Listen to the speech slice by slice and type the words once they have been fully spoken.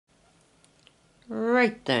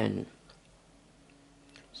Right then,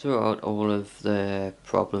 throughout all of the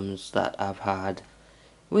problems that I've had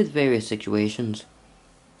with various situations,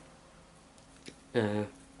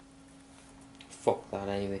 fuck that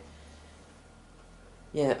anyway.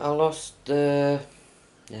 Yeah, I lost this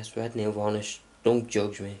red nail varnish. Don't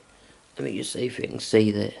judge me. Let me just see if you can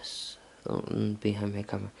see this behind my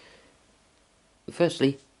camera.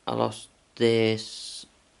 Firstly, I lost this.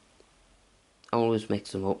 I always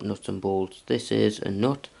mix them up, nuts and bolts. This is a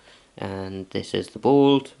nut, and this is the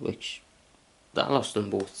bolt, which I lost them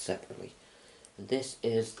both separately. And this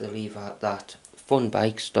is the lever that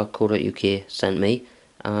funbikes.co.uk sent me,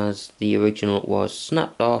 as the original was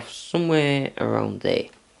snapped off somewhere around there.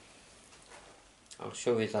 I'll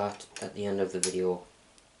show you that at the end of the video,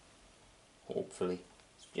 hopefully.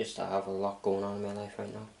 Just I have a lot going on in my life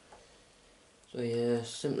right now. So yeah,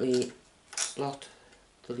 simply slot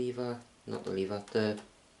the lever, not the lever, the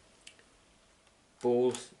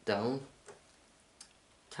bolt down.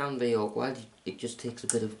 Can be awkward, it just takes a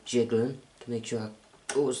bit of jiggling to make sure it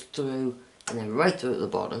goes through, and then right through at the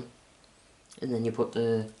bottom. And then you put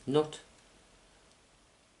the nut,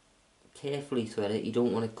 carefully thread it, you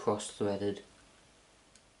don't want it cross threaded.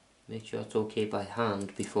 Make sure it's okay by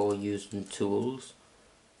hand before using tools,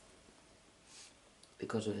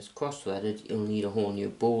 because if it's cross threaded you'll need a whole new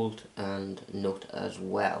bolt and nut as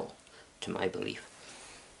well, to my belief.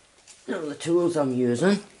 Now the tools I'm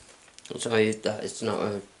using, sorry that it's not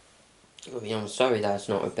a, I'm sorry that it's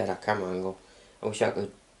not a better camera angle. I wish I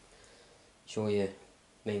could show you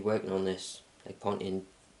me working on this, like pointing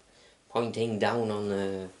down on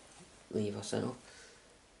the lever setup.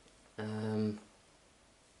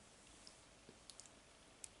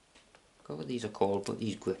 Forgot what these are called, but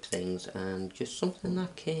these grip things, and just something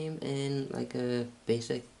that came in like a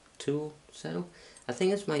basic tool setup. I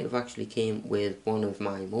think this might have actually came with one of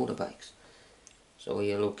my motorbikes. So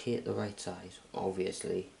you locate the right size,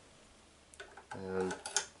 obviously. Just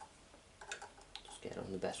get it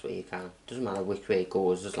on the best way you can. Doesn't matter which way it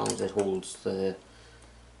goes, as long as it holds the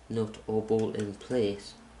nut or bolt in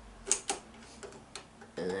place.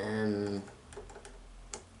 And then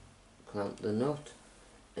clamp the nut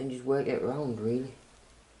and just work it round, really.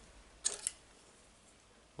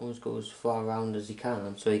 Always go as far around as you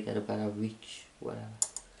can so you get a better reach, whatever.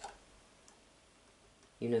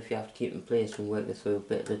 Even if you have to keep it in place and work it through a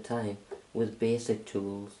bit at a time, with basic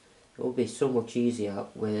tools, it will be so much easier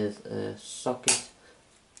with a socket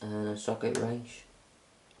and a socket wrench.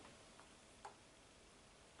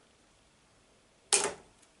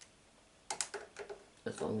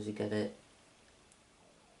 As long as you get it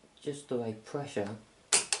just the right pressure.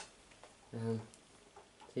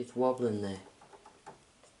 It's wobbling there.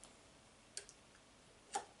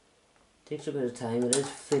 Takes a bit of time, it is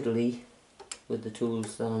fiddly with the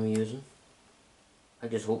tools that I'm using. I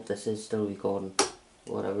just hope this is still recording.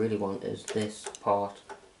 What I really want is this part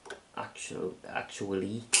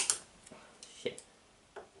actually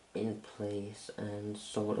in place and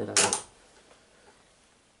sorted out.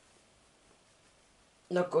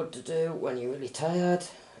 Not good to do when you're really tired,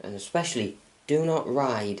 and especially do not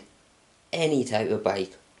ride any type of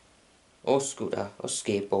bike or scooter or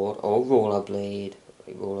skateboard or rollerblades.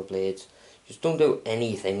 Just don't do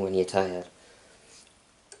anything when you're tired.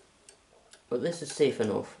 But this is safe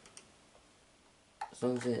enough, as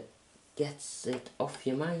long as it gets it off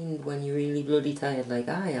your mind when you're really bloody tired like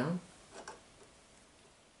I am.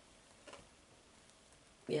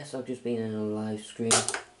 Yes, I've just been in a live stream,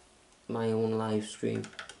 my own live stream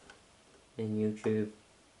in YouTube.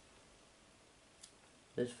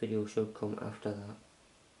 This video should come after that.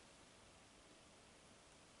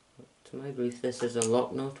 To my belief, this is a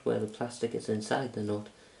lock nut where the plastic is inside the nut,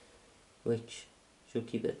 which should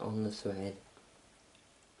keep it on the thread.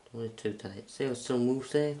 Don't want it too tight. See how it still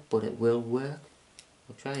moves there, but it will work.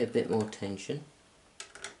 I'll try a bit more tension.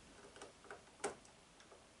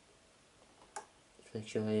 Just make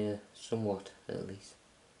sure I somewhat, at least,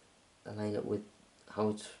 align it with how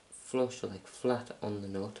it's flush or like flat on the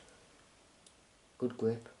nut. Good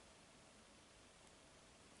grip.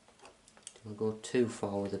 Don't go too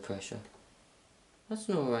far with the pressure. That's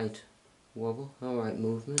an alright wobble, alright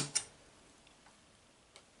movement.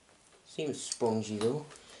 Seems spongy though,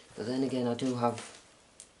 but then again I do have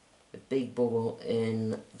a big bubble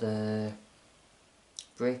in the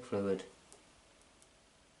brake fluid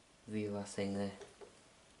viewer thing there.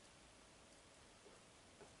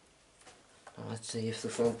 Now let's see if the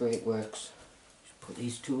front brake works. Just put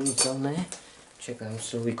these tools on there. Check out, I'm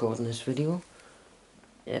still recording this video.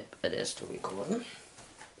 Yep, it is still recording.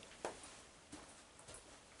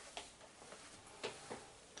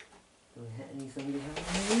 Do we hit anything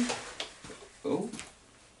behind me? Oh.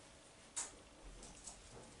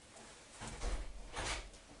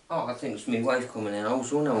 think it's my wife coming in. I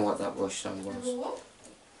was wondering what that brush sound was. Hello?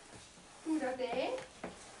 Who's that there?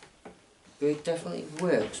 But it definitely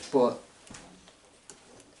works, but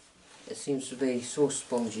it seems to be so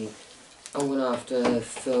spongy. I'm going to have to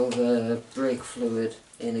fill the brake fluid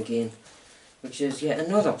in again, which is yet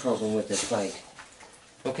another problem with this bike.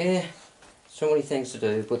 Okay, so many things to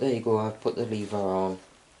do, but there you go, I've put the lever on.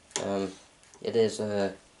 It is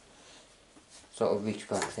a sort of reach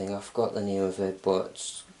back thing, I forgot the name of it,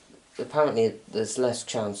 but apparently there's less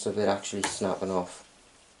chance of it actually snapping off.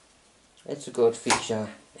 It's a good feature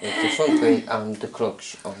with the front brake and the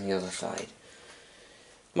clutch on the other side.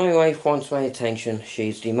 My wife wants my attention,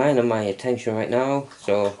 she's demanding my attention right now,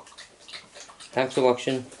 so thanks for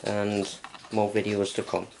watching and more videos to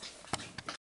come.